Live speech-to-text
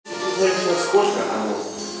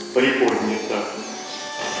приподнято.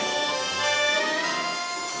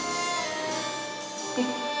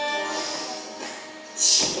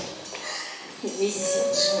 Черт,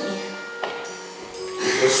 везет же мне.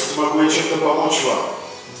 Кажется, могу я чем-то помочь вам.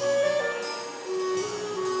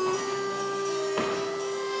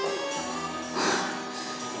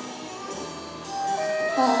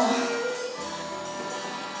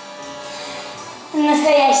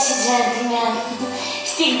 Настоящий джентльмен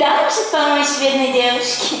всегда может помочь бедной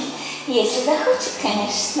девушке, если захочет,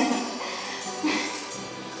 конечно.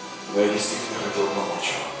 Да, я действительно хотел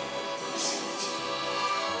помочь вам. Извините.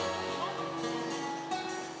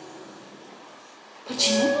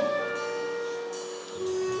 Почему?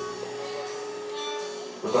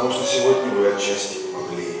 Потому что сегодня вы отчасти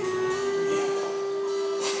помогли мне.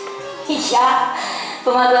 И я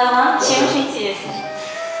помогла вам, да, чем же интересно?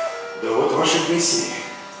 Да вот ваши песни.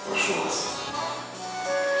 Прошу вас.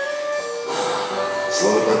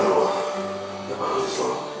 Слово добро. Добро и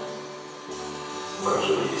зло. У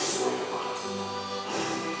каждого есть свой выбор.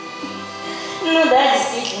 Ну да,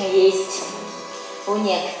 действительно есть. У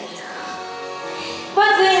некоторых.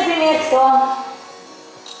 Вот вы, например, кто?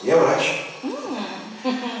 Я врач.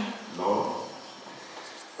 Но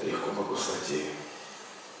легко могу стать и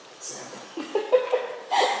пациентом.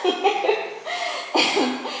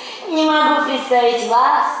 Не могу представить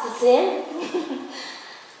вас, пациент.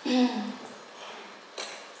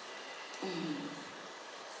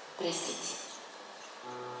 Простите.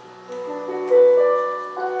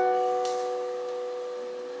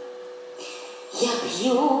 Я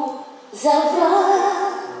пью за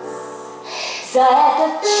вас, за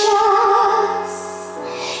этот час.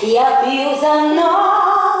 Я пью за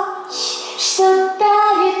ночь, что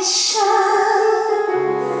дарит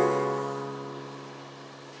шанс.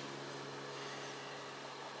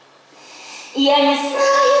 Я не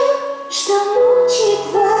знаю, что мучает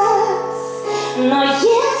вас, но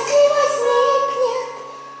если возникнет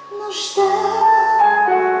нужда,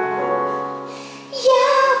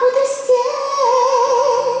 я буду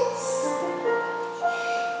здесь.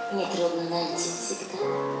 Нетрудно найти всегда.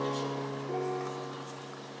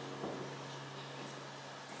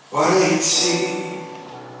 Пора идти,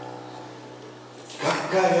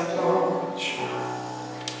 какая ночь.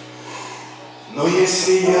 Но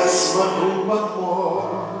если я смогу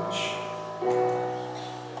помочь,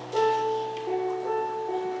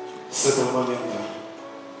 с этого момента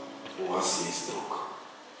у вас есть друг,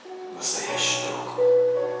 настоящий друг.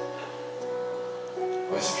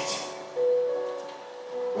 Возьмите.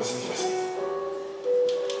 Возьмите, возьмите.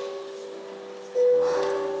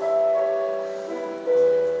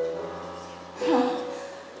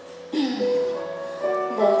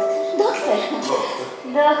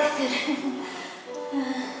 Доктор.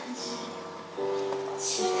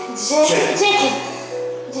 Джекил.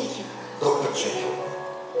 Доктор Джекил.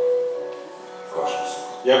 Ваш услуг.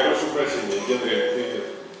 Я прошу прощения, Генри, привет.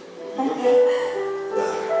 Да,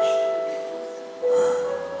 конечно.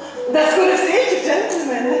 До скорой встречи,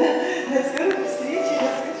 джентльмены. До скорой встречи.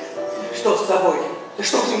 Что с тобой? Ты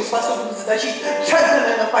что, уже не способен затащить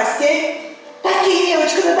джентльмена в постель? Такие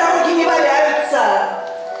девочки на дороге не валяются.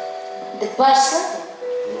 Да пошла ты.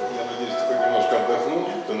 Я надеюсь, ты хоть немножко отдохнул,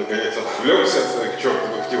 ты наконец отвлекся от своих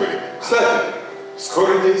чертовых теорий. Кстати,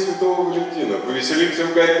 скоро день Святого Валентина. Повеселимся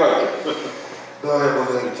в Гайд-парке. Да, я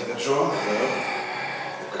благодарю тебя, Джон.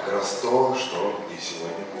 Это как раз то, что мне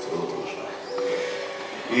сегодня было нужно.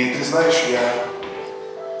 И ты знаешь, я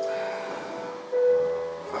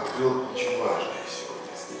открыл очень важное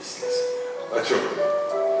сегодня здесь для себя. О чем ты?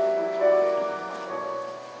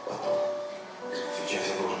 Потом. Сейчас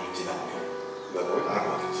я должен идти домой. Домой?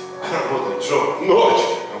 Работать. Работать, Джон. Ночь!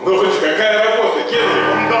 Ночь! Какая работа, Генри?